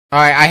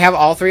Alright, I have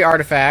all 3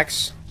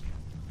 artifacts.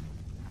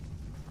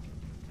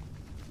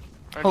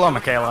 Hello,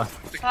 Michaela.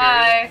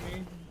 Hi.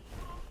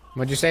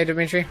 What'd you say,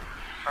 Dimitri?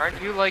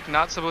 Aren't you, like,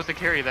 not supposed to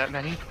carry that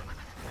many?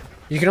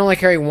 You can only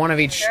carry 1 of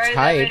each Carry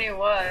type. that many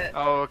what?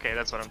 Oh, okay,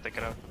 that's what I'm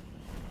thinking of.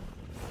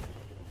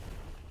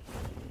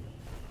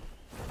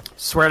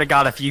 Swear to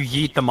God, if you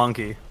yeet the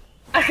monkey.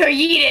 I'm gonna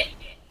eat it.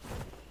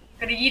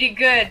 Gonna eat it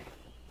good.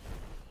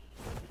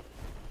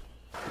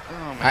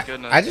 Oh my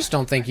goodness. I just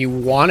don't think you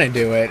want to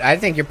do it. I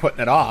think you're putting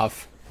it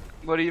off.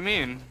 What do you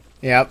mean?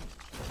 Yep.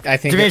 I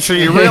think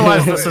Dimitri, you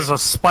realize this is a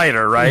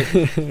spider, right?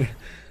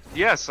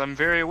 Yes, I'm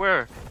very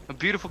aware. A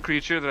beautiful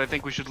creature that I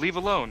think we should leave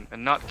alone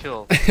and not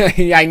kill.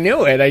 Yeah, I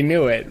knew it. I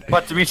knew it.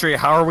 But Dimitri,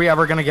 how are we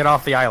ever gonna get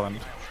off the island?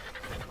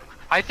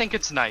 I think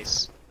it's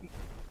nice.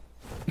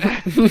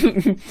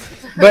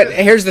 But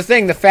here's the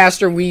thing: the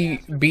faster we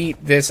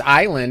beat this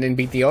island and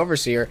beat the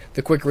Overseer,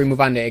 the quicker we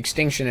move on to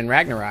Extinction and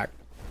Ragnarok.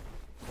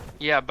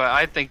 Yeah, but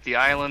I think the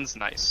island's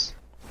nice.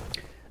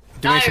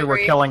 Dimitri, we're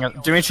killing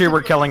it. Dimitri,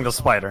 we're killing the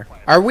spider.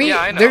 Are we? Yeah,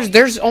 I know.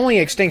 There's only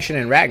Extinction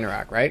and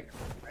Ragnarok, right?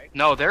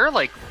 No, there are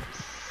like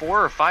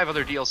 4 or 5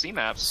 other DLC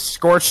maps.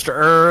 Scorched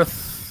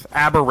Earth,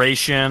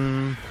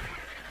 Aberration.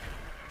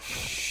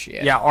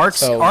 Shit. Yeah,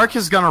 Ark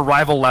is gonna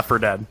rival Left 4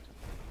 Dead.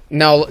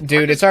 No,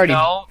 dude, it's already.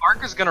 No,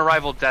 ARK is gonna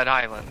rival Dead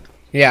Island.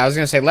 Yeah, I was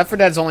gonna say Left 4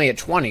 Dead's only at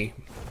 20.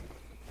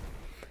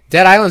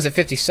 Dead Island's at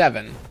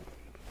 57.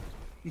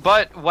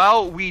 But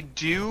while we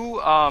do,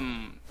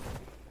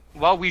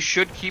 while we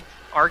should keep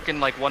ARK in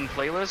like one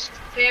playlist,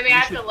 Sammy, we I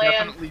have should to land.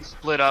 definitely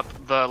split up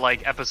the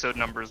like episode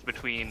numbers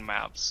between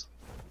maps.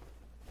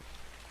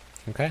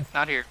 Okay.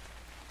 Not here.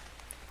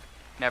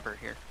 Never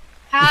here.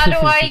 How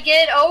do I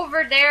get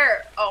over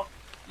there? Oh.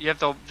 You have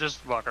to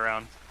just walk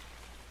around.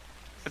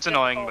 It's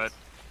annoying, but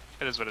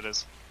it is what it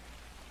is.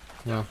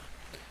 Well,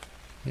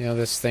 you know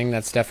this thing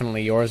that's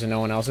definitely yours and no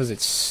one else's.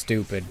 It's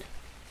stupid.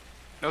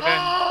 Okay.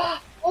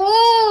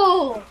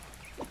 Oh!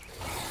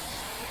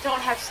 I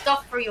don't have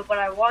stuff for you, but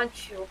I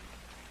want you.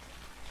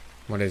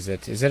 What is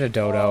it? Is it a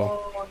dodo?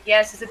 Oh,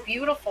 yes, it's a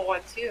beautiful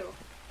one too.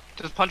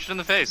 Just punch it in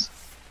the face.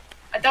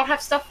 I don't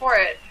have stuff for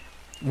it.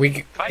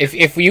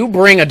 If you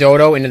bring a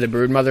dodo into the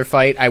Broodmother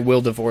fight, I will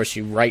divorce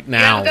you right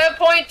now. You have a good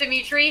point,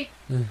 Dimitri.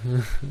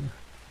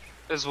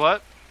 Is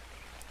what?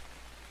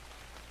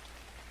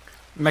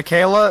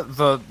 Michaela,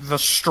 the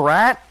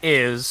strat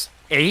is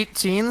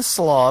 18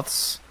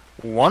 sloths,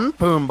 1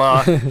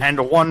 Pumbaa,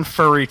 and 1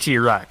 furry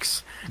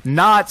T-Rex.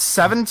 Not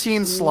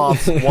 17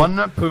 sloths, 1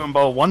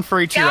 Pumbaa, 1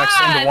 furry T-Rex,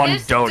 and 1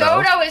 this dodo.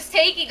 dodo is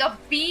taking a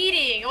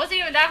beating. It wasn't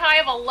even that high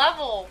of a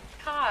level.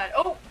 God.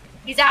 Oh,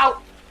 he's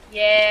out.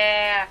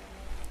 Yeah.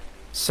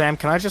 Sam,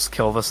 can I just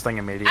kill this thing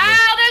immediately?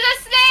 Ow, there's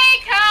a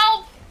snake!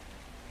 Help!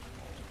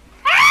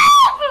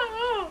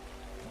 Help!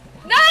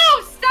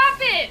 No, stop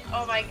it!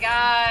 Oh my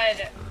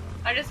god.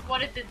 I just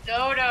wanted the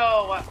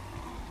dodo.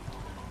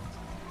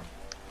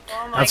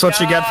 Oh my That's what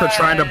you get for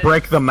trying to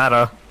break the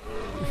meta.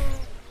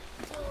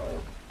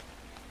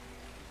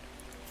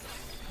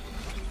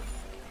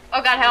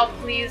 Oh god, help,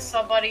 please,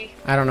 somebody.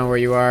 I don't know where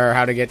you are or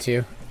how to get to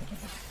you.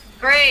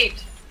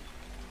 Great.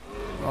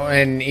 Oh,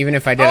 and even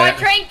if I did, Oh, I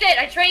tranked it!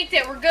 I tranked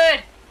it! We're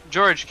good!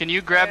 George, can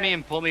you grab me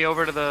and pull me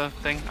over to the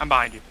thing? I'm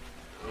behind you.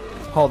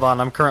 Hold on,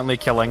 I'm currently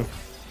killing.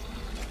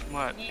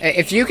 What?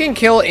 if you can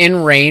kill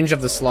in range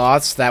of the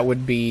sloths, that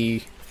would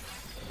be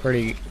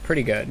pretty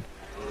good.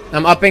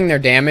 I'm upping their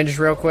damage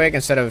real quick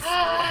instead of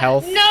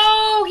health.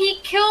 No! He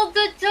killed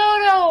the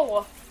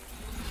dodo!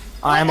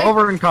 I'm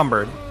over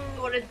encumbered.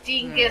 What a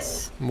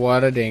dingus.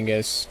 What a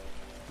dingus.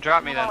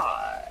 Drop me then.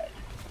 God.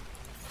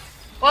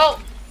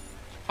 Well,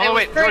 Oh it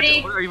wait, was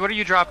pretty. George, what are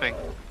you dropping?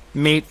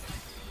 Meat.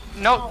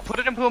 No, put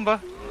it in Pumbaa.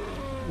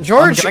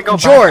 George,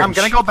 I'm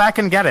gonna go back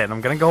and get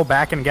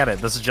it.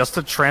 This is just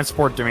to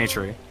transport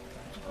Dimitri.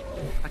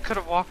 I could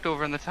have walked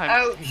over in the time.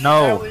 Ouch.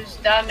 No. I was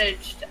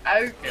damaged.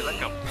 Ouch. Okay, let's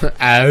go.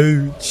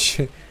 Ouch.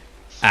 Ouch.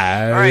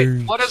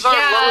 Alright, what is our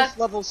Yeah. lowest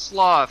level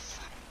sloth?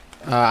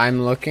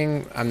 I'm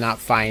looking. I'm not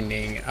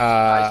finding.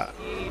 I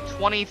see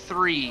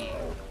 23.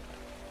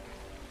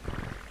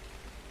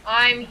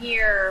 I'm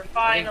here,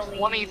 I think finally.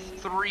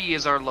 23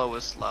 is our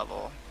lowest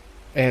level.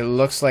 It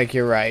looks like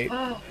you're right.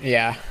 Oh.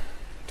 Yeah.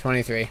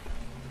 23.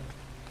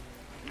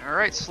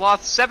 Alright,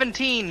 Sloth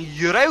 17,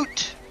 you're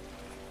out!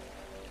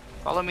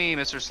 Follow me,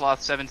 Mr.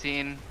 Sloth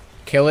 17.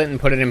 Kill it and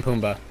put it in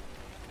Pumbaa.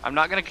 I'm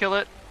not gonna kill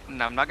it.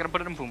 No, I'm not gonna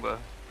put it in Pumbaa.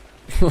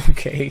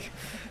 Okay.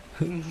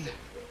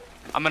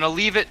 I'm gonna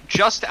leave it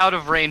just out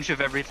of range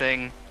of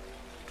everything,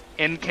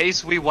 in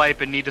case we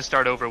wipe and need to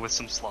start over with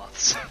some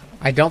sloths.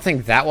 I don't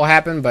think that will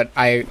happen, but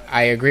I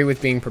agree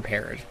with being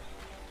prepared.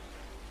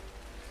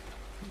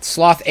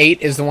 Sloth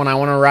 8 is the one I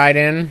want to ride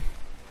in.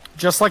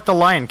 Just like the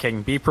Lion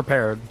King, be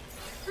prepared.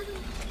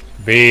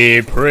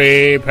 Be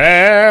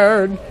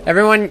prepared.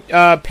 Everyone,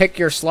 pick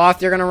your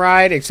sloth you're gonna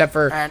ride, except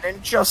for. And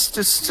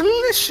injustice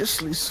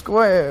deliciously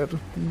squared.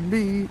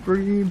 Be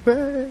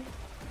prepared.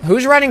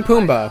 Who's riding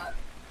Pumbaa?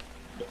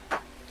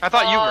 I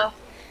thought you were.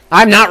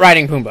 I'm not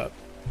riding Pumbaa.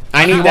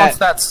 I need He that.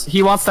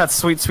 wants that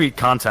sweet, sweet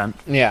content.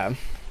 Yeah.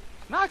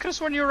 No, I could have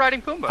sworn you were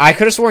riding Pumbaa. I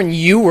could have sworn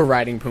you were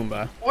riding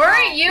Pumbaa.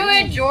 Weren't you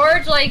and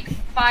George like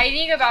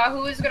fighting about who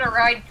was gonna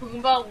ride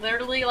Pumbaa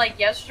literally like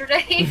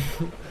yesterday?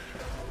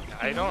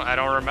 I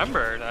don't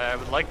remember. I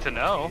would like to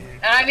know.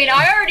 And I mean,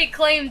 I already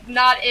claimed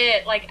not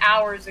it like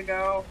hours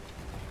ago.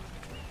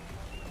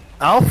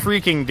 I'll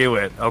freaking do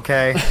it,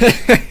 okay?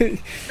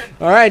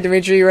 Alright,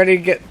 Dimitri, you ready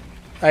to get...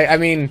 I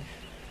mean...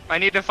 I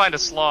need to find a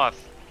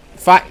sloth.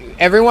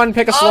 Everyone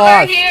pick a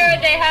sloth. Over here,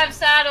 they have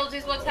saddles.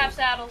 These ones have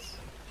saddles.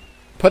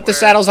 Put the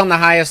saddles on the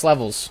highest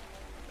levels.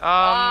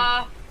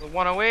 The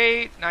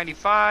 108,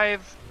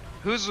 95.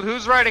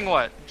 Who's riding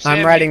what?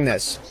 I'm riding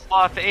this.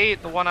 Sloth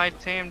 8, the one I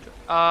tamed.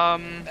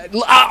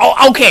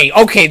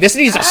 Okay, this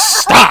needs to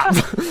stop.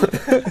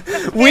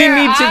 We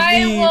need to be...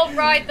 I will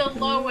ride the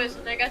lowest,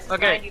 I guess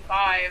it's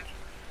 95.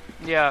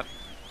 Yeah.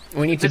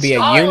 We need to be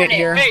a unit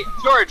here. Hey,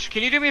 George,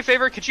 can you do me a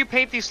favor? Could you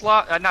paint these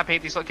sloths? Not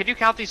paint these sloths. Could you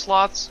count these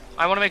sloths?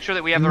 I want to make sure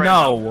that we have the right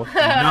No.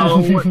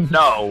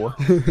 No.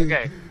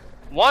 Okay.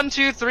 1,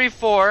 2, 3,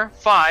 4,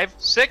 5,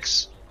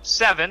 6,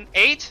 7,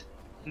 8,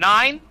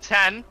 9,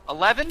 10,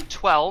 11,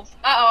 12.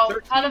 Uh-oh.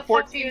 13, How the fuck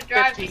 14, do you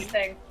drive 15, this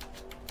thing?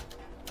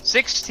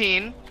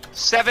 16,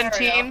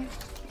 17,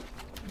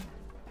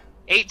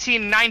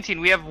 18, 19.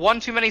 We have one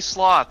too many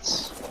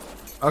sloths.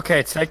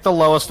 Okay, take the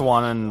lowest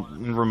one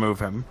and remove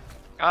him.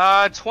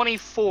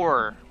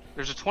 24.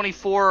 There's a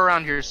 24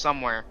 around here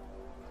somewhere.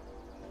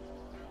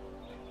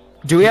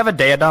 Do we have a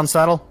Daedon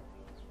saddle?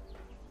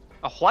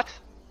 A what?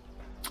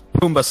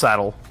 Pumbaa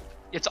saddle.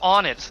 It's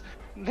on it.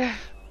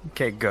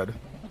 Okay, good.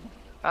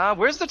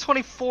 Where's the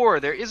 24?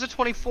 There is a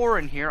 24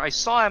 in here. I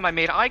saw him, I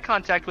made eye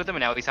contact with him,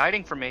 and now he's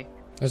hiding from me.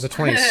 There's a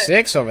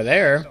 26 over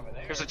there.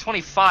 There's a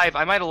 25.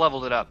 I might have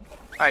leveled it up.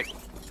 Alright.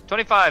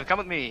 25, come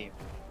with me.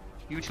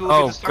 You two will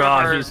Oh, get the start God,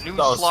 of our he's new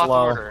so sloth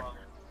slow. order.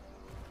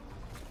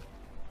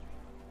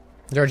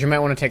 George, you might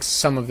want to take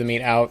some of the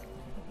meat out.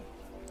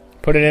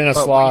 Put it in a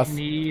But sloth. we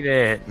need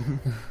it.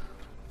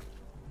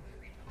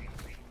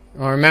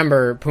 Well,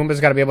 remember,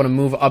 Pumbaa's got to be able to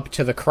move up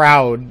to the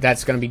crowd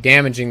that's going to be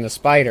damaging the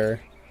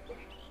spider.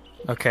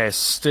 Okay,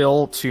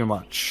 still too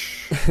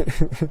much.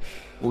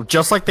 Well,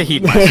 just like the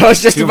heat. I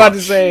was just about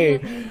to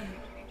say.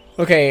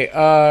 Okay,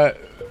 are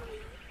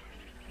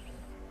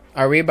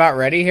we about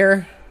ready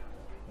here?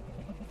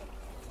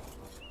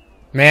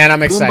 Man,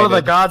 I'm excited. Pumbaa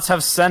the gods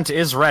have sent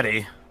is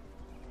ready.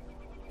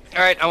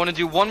 Alright, I want to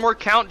do one more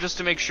count just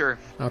to make sure.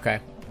 Okay,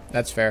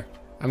 that's fair.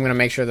 I'm going to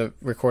make sure the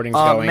recording's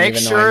going, Make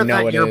even though sure I know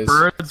that it your is.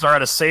 birds are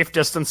at a safe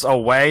distance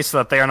away so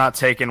that they are not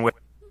taken with...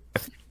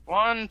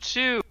 1,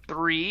 2,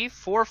 3,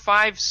 4,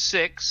 5,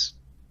 6.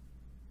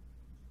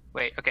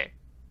 Wait, okay.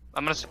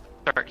 I'm gonna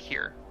start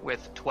here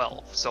with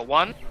 12. So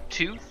 1,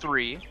 2,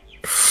 3,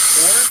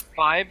 4,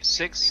 5,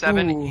 6,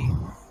 7, 8,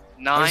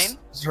 9, I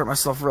just hurt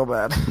myself real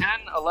bad. 10,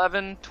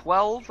 11,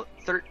 12,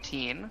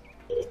 13.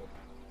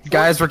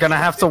 Guys, we're gonna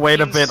have to wait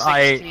a bit.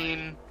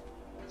 16,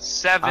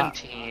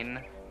 17,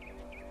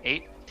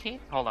 18?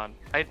 Hold on.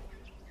 I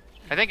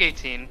think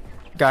 18.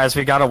 Guys,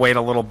 we gotta wait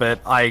a little bit.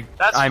 I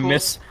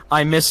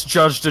cool.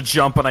 misjudged a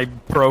jump and I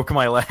broke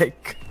my leg.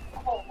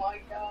 Oh my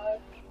god.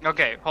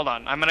 Okay, hold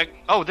on. I'm gonna...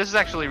 Oh, this is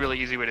actually a really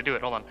easy way to do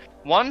it. Hold on.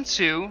 1,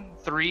 2,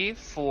 3,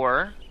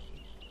 4,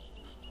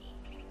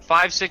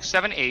 5, 6,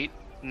 7, 8,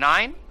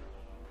 9,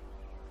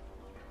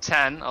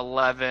 10,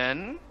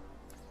 11,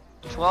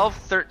 12,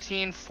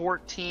 13,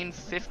 14,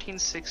 15,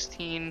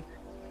 16,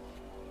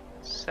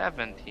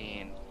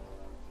 17.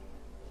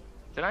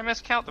 Did I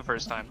miscount the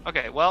first time?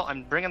 Okay, well,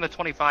 I'm bringing the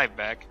 25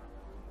 back.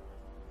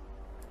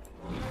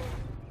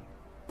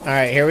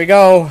 Alright, here we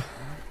go.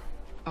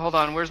 Hold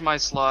on, where's my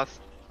sloth?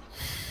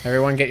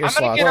 Everyone get your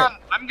sloth.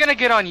 I'm gonna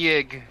get on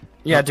Yig.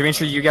 Yeah,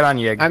 Dimitri, you get on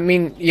Yig. I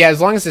mean, yeah,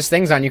 as long as this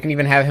thing's on, you can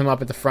even have him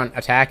up at the front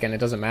attacking. It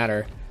doesn't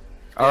matter.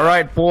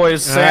 Alright,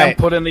 boys, Sam, Alright.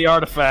 put in the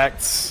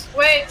artifacts.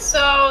 Wait,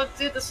 so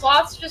do the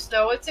sloths just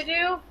know what to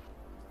do?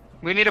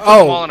 We need to put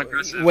them all in Oh,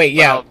 aggressive. wait,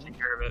 but yeah. I'll take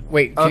care of it.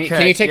 Wait, can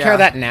Okay, you take care of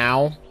that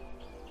now?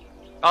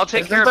 I'll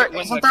take care of it.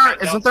 When the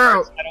countdown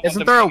starts. I don't want Isn't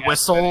them there a being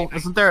whistle? activated.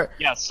 Isn't there?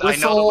 Yes, I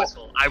whistle? know the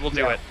whistle. I will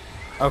do it.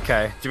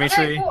 Okay,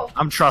 Dimitri, Okay, cool.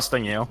 I'm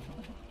trusting you.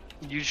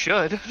 You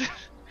should.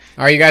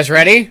 Are you guys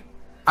ready?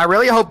 I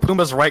really hope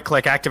Pumbaa's right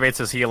click activates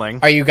his healing.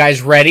 Are you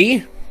guys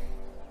ready?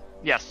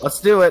 Yes.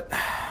 Let's do it.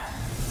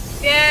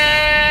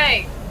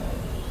 Yay!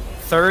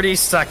 30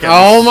 seconds.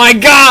 Oh my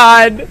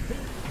god!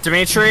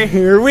 Dimitri,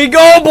 Here we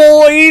go,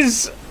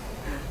 boys!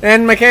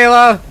 And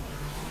Michaela.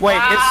 wait,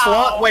 Wow. it's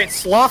Sloth. Wait,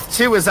 Sloth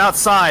 2 is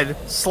outside.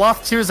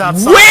 Sloth 2 is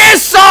outside.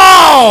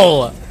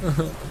 Whistle!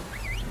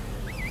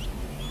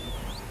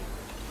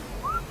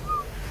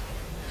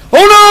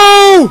 Oh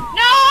no!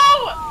 No!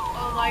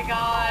 Oh my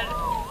god.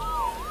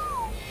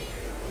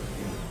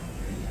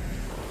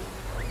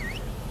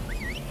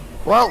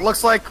 Well,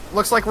 looks like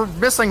we're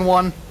missing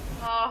one.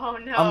 Oh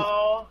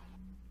no.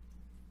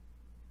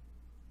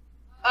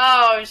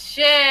 Oh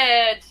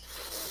shit.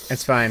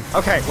 It's fine.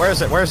 Okay, where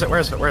is it? Where is it? Where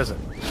is it? Where is it?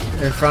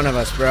 In front of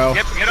us, bro.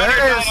 Get on There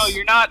your it dino. is.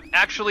 You're not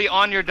actually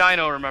on your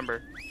dino,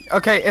 remember.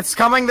 Okay, it's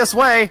coming this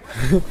way.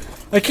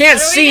 I can't What do we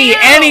see do?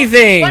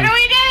 anything! What do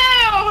we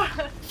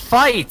do?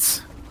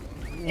 Fight.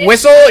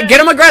 Whistle. Get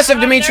him aggressive,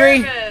 Dimitri.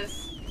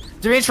 Nervous.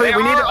 Dimitri, They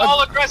we need are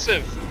all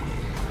aggressive.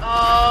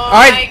 Oh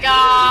right. my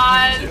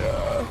god.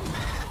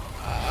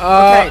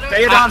 Okay,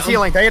 Daedon's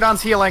healing.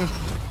 Daedon's healing.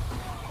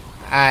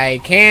 I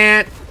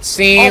can't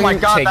seem Oh my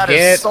god, to that get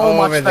is so over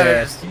much that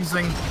there. it is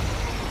using.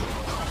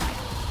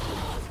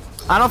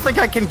 I don't think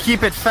I can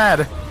keep it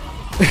fed.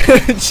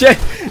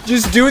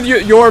 Just do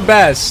your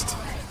best.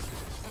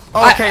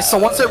 Okay, so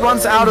once it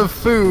runs out of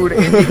food,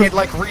 it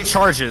like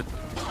recharge it.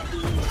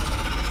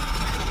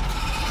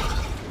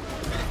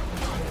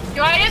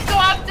 Do I just go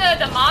up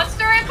to the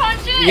monster and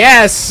punch it?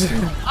 Yes.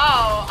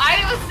 Oh, I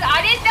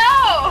didn't know.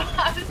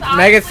 I was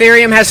honestly-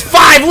 Megatherium has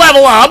 5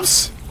 level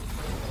ups.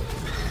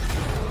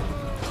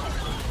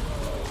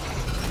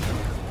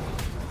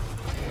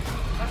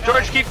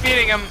 George, keep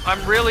feeding him.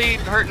 I'm really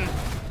hurting.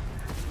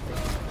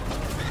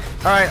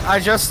 Alright, I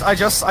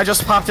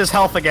just popped his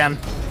health again.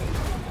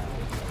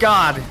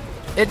 God.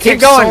 It Keep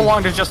takes going. so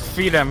long to just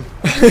feed him.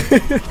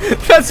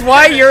 That's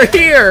why you're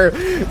here.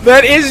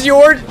 That is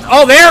your.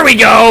 Oh, there we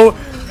go.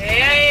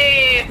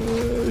 Hey.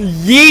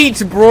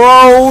 Yeet,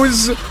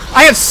 bros.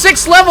 I have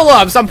 6 level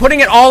ups. I'm putting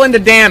it all into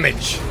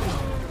damage.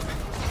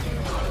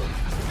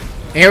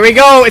 Here we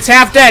go. It's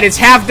half dead. It's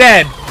half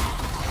dead.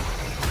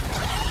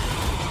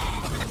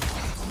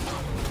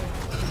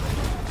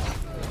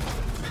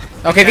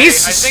 Okay,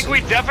 these. I think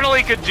we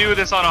definitely could do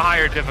this on a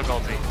higher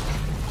difficulty.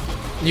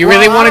 You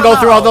really Well, want to I go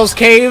don't through all know. those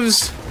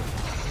caves?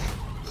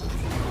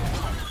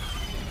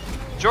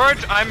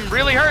 George, I'm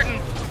really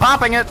hurting.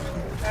 Popping it.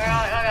 Oh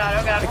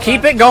god.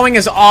 Keep it going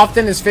as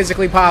often as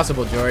physically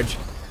possible, George.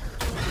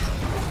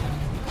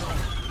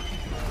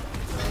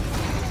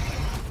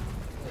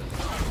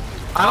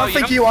 I don't you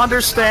think don't- you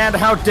understand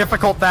how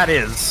difficult that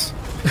is.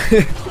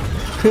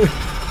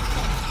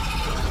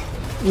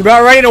 You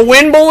about ready to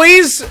win,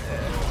 boys?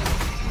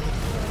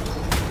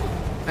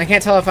 I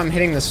can't tell if I'm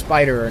hitting the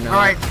spider or not.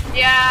 Alright,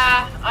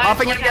 Yeah, I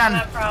Popping it actually have again.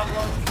 that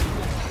problem.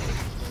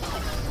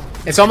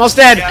 It's almost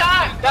dead.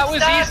 Stuck, That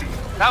was stuck. easy.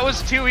 That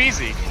was too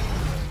easy.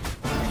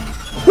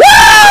 Woo!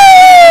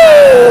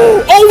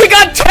 Oh, we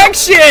got tech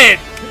shit!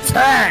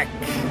 tech!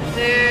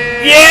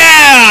 Dude.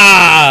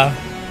 Yeah!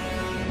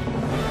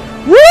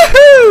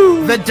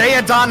 Woohoo! The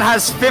Daedon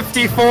has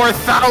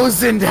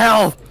 54,000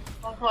 health!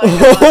 Oh my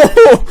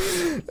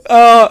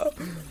god.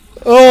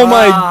 Oh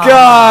my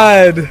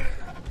god!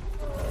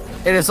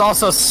 It is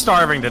also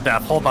starving to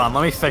death. Hold on,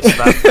 let me fix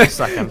that for a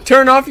second.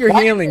 Turn off your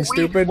Why healing, didn't we-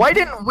 stupid. Why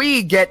didn't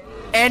we get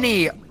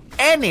any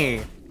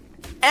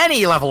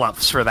level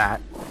ups for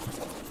that?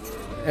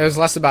 It was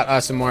less about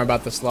us and more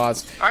about the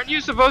sloths. Aren't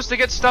you supposed to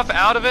get stuff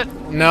out of it?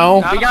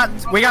 No,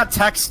 We got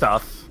tech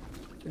stuff.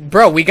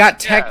 bro, we got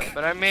tech Yeah,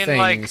 but I mean,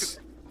 things.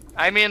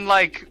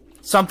 like,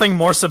 Something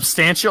more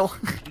substantial?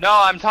 no,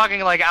 I'm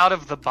talking like out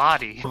of the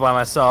body. By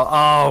myself.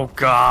 Oh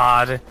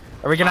god.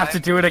 Are we gonna have to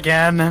do it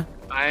again?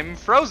 I'm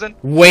frozen.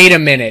 Wait a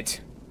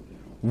minute.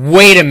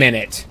 Wait a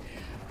minute.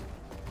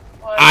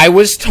 What? I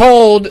was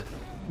told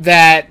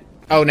that.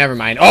 Oh, never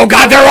mind. Oh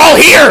god, they're all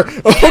here.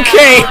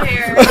 Okay.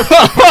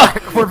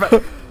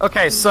 Here.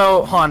 Okay,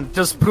 so, hon,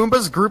 does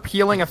Pumbaa's group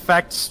healing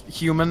affect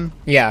human?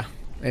 Yeah,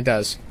 it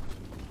does.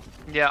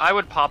 Yeah, I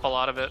would pop a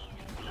lot of it.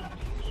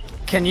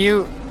 Can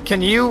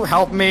you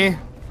help me?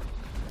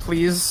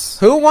 Please?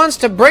 Who wants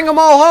to bring them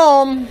all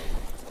home?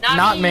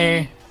 Not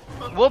me.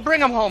 We'll bring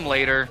them home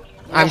later.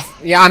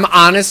 I'm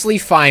honestly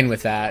fine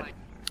with that.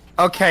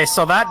 Okay,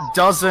 so that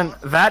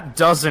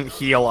doesn't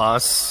heal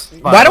us.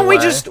 Why don't we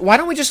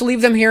just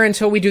leave them here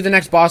until we do the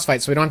next boss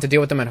fight so we don't have to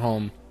deal with them at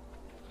home?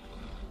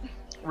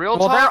 Real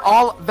Well,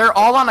 talk. they're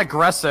all on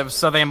aggressive,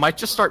 so they might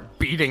just start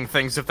beating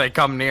things if they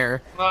come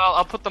near. Well,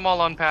 I'll put them all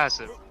on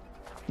passive.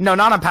 No,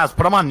 not on pass.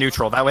 Put them on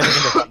neutral. That way they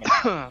can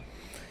defend me.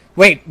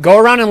 Wait, go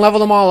around and level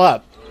them all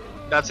up.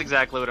 That's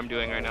exactly what I'm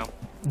doing right now.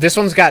 This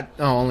one's got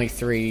only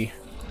 3.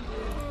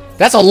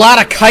 That's a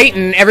lot of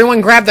chitin.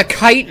 Everyone grab the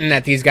chitin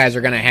that these guys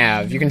are gonna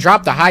have. You can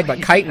drop the hide, but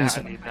chitin's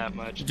I need that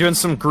much. Doing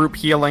some group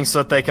healing so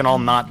that they can all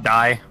not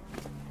die.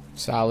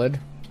 solid.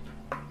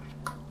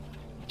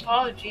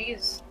 Oh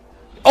jeez.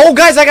 Oh,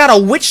 guys, I got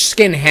a witch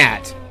skin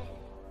hat.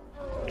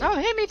 Oh,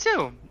 hey, me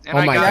too. And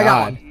Oh my I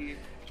got god.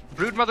 a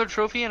Broodmother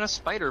trophy and a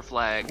spider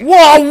flag.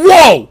 Whoa,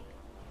 whoa!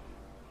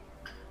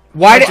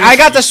 Why did I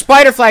got the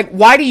spider flag?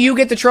 Why do you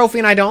get the trophy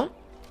and I don't?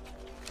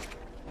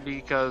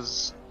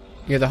 Because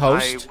You're the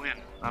host. I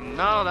win.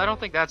 No, I don't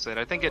think that's it.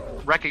 I think it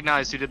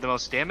recognized who did the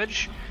most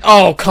damage.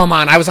 Oh, come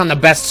on! I was on the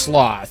best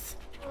sloth.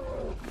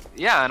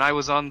 Yeah, and I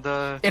was on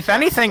the... If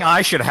anything,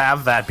 I should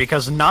have that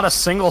because not a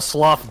single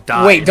sloth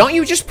died. Wait, don't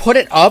you just put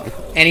it up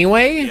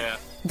anyway? Yeah.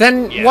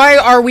 Then Yeah. why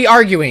are we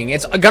arguing?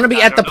 It's gonna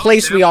be I at the don't know,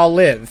 place Sam. we all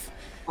live.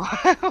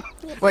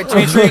 Wait,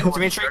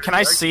 Dimitri, can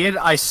I see it?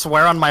 I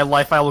swear on my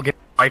life I will get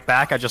it right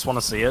back. I just want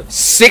to see it.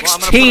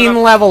 16 up.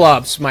 level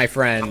ups, my I'm gonna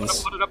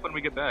friends. put it up when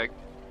we get back.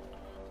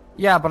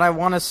 Yeah, but I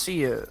want to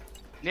see it.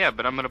 Yeah,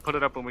 but I'm gonna put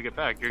it up when we get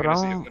back. You're But gonna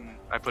I see it don't- when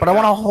I put But it I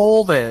want to down.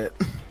 hold it.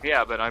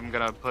 Yeah, but I'm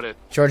gonna put it...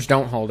 George,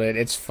 don't hold it.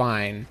 It's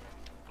fine.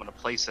 I'm gonna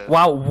place it.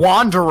 Wow,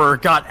 Wanderer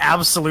got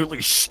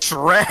absolutely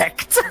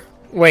strecked.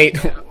 Wait,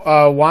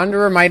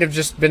 Wanderer might have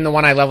just been the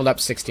one I leveled up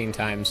 16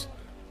 times.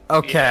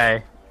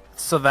 Okay,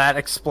 so that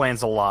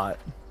explains a lot.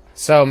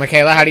 So,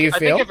 Michaela, how do you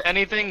feel? I think if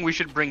anything, we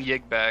should bring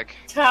Yig back.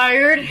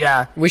 Tired.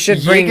 Yeah, We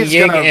should bring is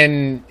Yig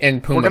gonna-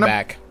 and Puma gonna-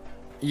 back.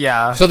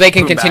 Yeah. So they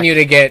can Boom continue back.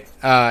 to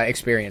get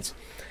experience.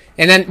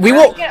 And then we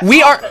Alright, will yeah,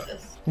 we I'll are put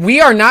this. we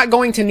are not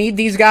going to need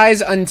these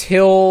guys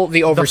until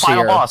the the Overseer.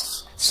 final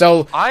boss.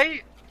 So,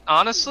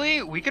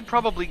 Honestly, we could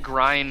probably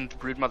grind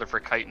Broodmother for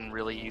chitin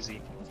really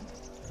easy.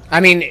 I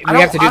mean, we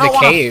have to do I the don't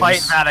wanna caves.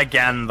 fight that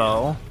again,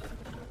 though.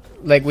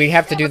 Like, we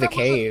have to do but the that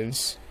wasn't-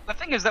 caves. The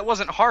thing is, that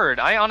wasn't hard.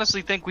 I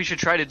honestly think we should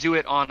try to do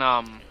it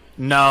on,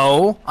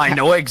 No, I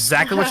know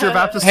exactly what you're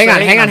about to say. Hang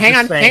on, hang on, I'm hang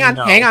just on, saying hang on,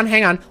 no. hang on,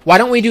 hang on. Why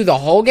don't we do the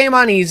whole game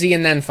on easy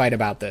and then fight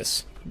about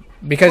this?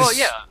 Because Well,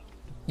 yeah.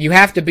 you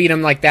have to beat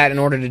them like that in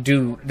order to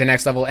do the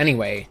next level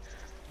anyway.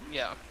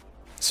 Yeah.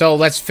 So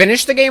let's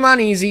finish the game on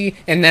easy,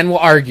 and then we'll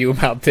argue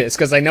about this,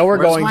 because I know we're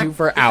Where's going my- to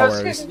for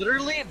Because hours.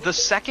 literally, the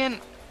second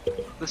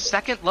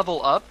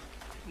level up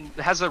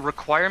has a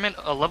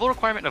level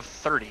requirement of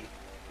 30.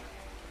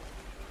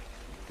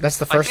 That's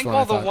the I first think one,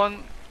 all I the thought.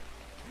 one.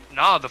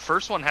 Nah, the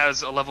first one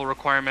has a level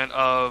requirement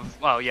of,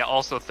 well, yeah,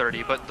 also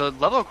 30, but the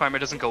level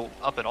requirement doesn't go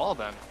up at all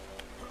then.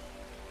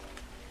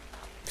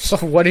 So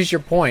what is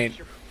your point?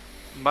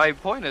 My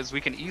point is,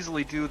 we can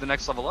easily do the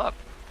next level up.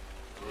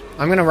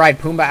 I'm gonna ride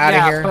Pumbaa out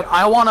Yeah, of here. but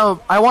I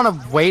wanna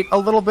wait a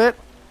little bit.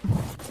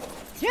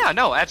 Yeah,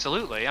 no,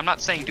 absolutely. I'm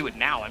not saying do it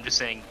now. I'm just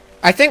saying.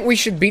 I think we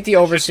should beat the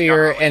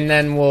Overseer, and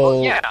then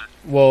we'll yeah.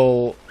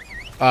 we'll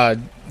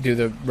do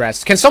the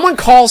rest. Can someone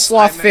call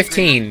Sloth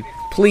 15,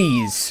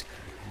 please?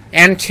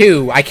 And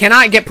 2. I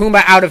cannot get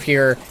Pumbaa out of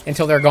here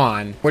until they're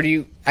gone. Where do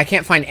you? I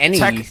can't find any.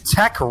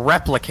 Tech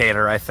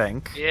replicator, I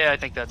think. Yeah, I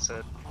think that's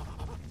it.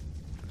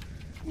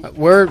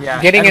 We're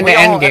Yeah, getting and into we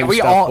all- endgame and we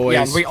stuff, all, boys.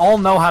 Yeah, we all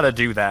know how to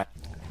do that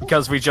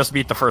because we just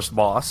beat the first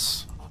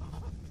boss.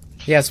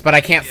 Yes, but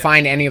I can't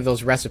find any of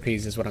those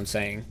recipes, is what I'm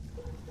saying.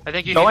 I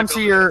think you Go need into to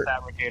build your- a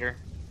fabricator.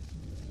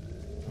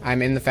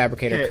 I'm in the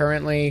fabricator Okay.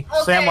 currently.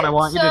 Sam, what I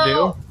want you to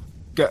so-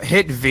 do,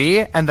 hit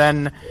V, and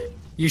then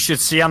you should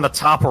see on the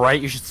top right,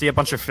 you should see a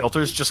bunch of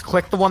filters. Just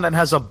click the one that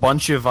has a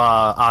bunch of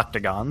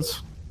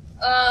octagons.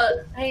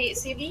 Hey,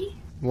 CV?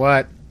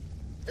 What?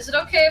 Is it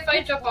okay if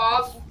I jump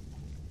off?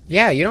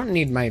 Yeah, you don't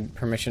need my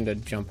permission to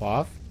jump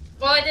off.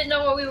 Well, I didn't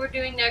know what we were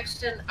doing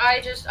next, and I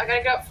gotta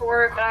get up for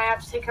work, and I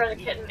have to take care of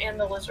the kitten and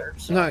the lizard.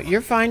 So. No, you're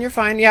fine, you're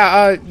fine.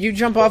 Yeah, you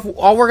jump off.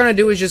 All we're gonna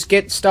do is just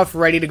get stuff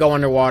ready to go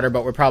underwater,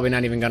 but we're probably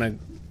not even gonna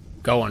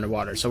go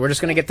underwater. So we're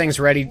just gonna get things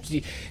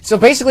ready. So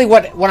basically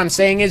what I'm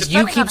saying is you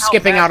Depending on keep how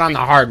skipping fast out on we- the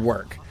hard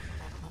work.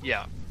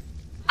 Yeah.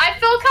 I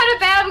feel kind of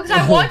bad because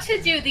I want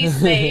to do these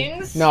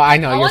things. No, I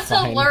know, I you're want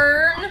fine. to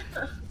learn.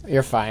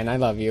 You're fine, I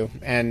love you.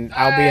 And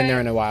I'll be in there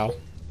in a while.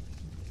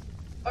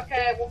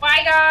 Okay, well,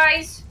 bye,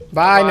 guys.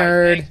 Bye, Bye,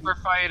 nerd. Thanks for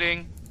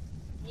fighting.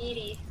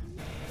 Yeety.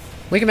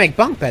 We can make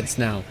bunk beds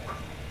now.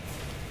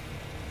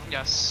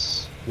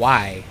 Yes.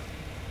 Why?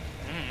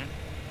 Mm.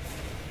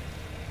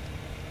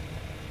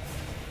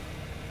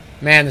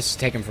 Man, this is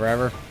taking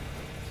forever.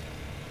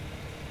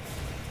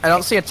 I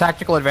don't see a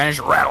tactical advantage.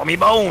 Rattle me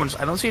bones!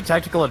 I don't see a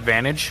tactical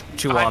advantage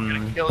to I'm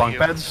gonna kill bunk you.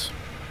 beds.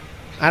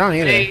 I don't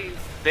either.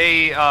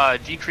 They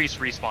decrease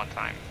respawn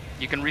time.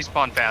 You can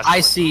respawn faster.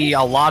 I see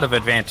a lot of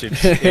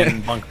advantage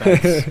in bunk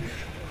beds.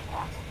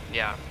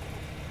 Yeah.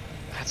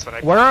 That's what I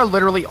Where are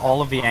literally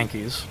all of the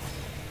Yankees?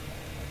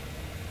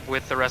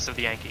 with the rest of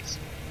the Yankees.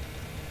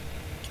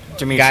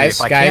 Dimitri, Guys,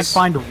 if I can't guys.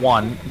 find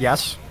one,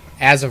 yes?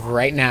 As of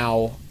right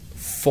now,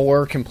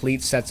 4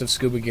 complete sets of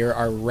scuba gear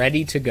are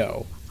ready to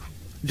go.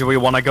 Do we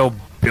want to go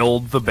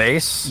build the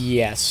base?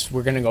 Yes,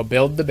 we're gonna go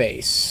build the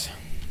base.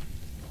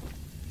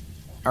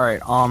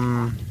 Alright,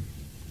 I'm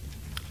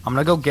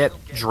gonna go get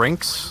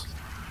drinks.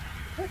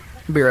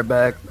 Be right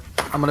back.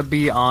 I'm gonna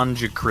be on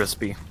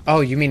Crispy. Oh,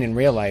 you mean in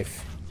real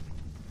life?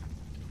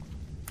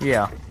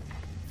 Yeah.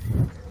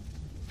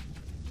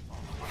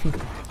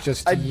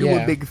 Just I do yeah.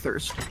 a big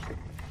thirst.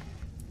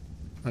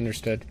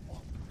 Understood.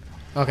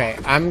 Okay,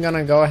 I'm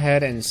gonna go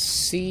ahead and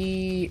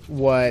see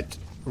what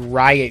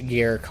riot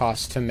gear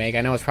costs to make.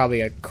 I know it's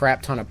probably a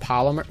crap ton of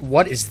polymer.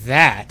 What is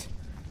that?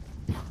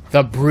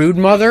 The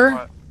Broodmother?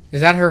 What? Is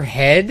that her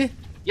head?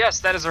 Yes,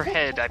 that is her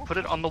head. I put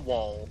it on the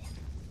wall.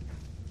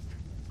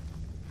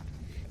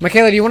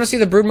 Michaela, do you want to see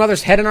the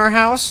Broodmother's head in our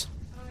house?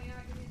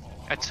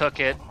 I took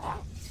it.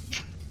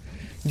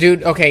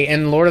 Dude, okay,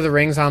 in Lord of the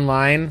Rings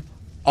Online,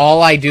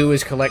 all I do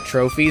is collect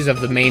trophies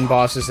of the main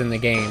bosses in the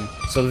game.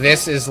 So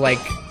this is like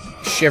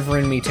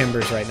shivering me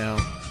timbers right now.